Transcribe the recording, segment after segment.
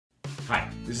Hi,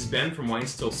 this is Ben from Wine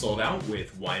Still Sold Out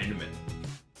with Wine in a Minute.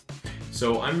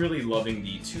 So I'm really loving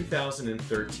the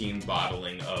 2013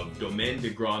 bottling of Domaine du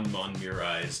Grand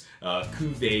Montmirail's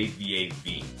Cuvée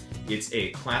Vieilles. It's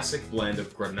a classic blend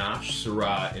of Grenache,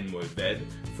 Syrah, and Mourvedre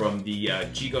from the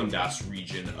Gigondas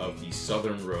region of the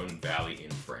Southern Rhône Valley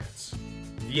in France.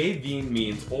 Vieilles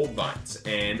means old vines,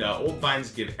 and old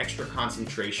vines give extra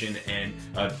concentration and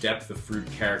depth of fruit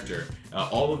character.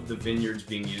 All of the vineyards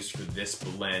being used for this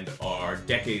blend are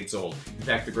decades old. In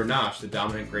fact, the Grenache, the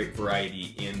dominant grape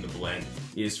variety in the blend,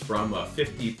 is from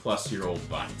 50-plus-year-old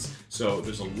vines. So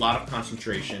there's a lot of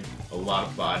concentration, a lot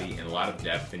of body, and a lot of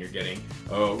depth, and you're getting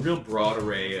a real broad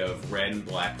array of red and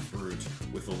black fruit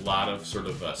with a lot of sort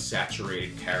of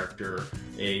saturated character,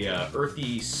 a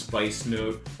earthy spice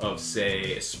note of,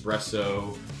 say,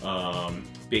 espresso,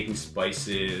 baking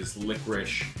spices,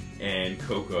 licorice, and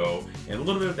cocoa, and a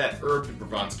little bit of that herb de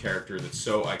Provence character that's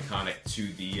so iconic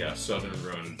to the Southern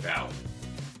Rhône Valley.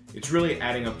 It's really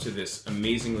adding up to this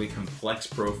amazingly complex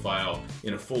profile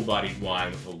in a full-bodied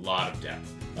wine with a lot of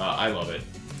depth. I love it.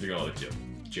 You're gonna love it too.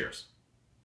 Cheers.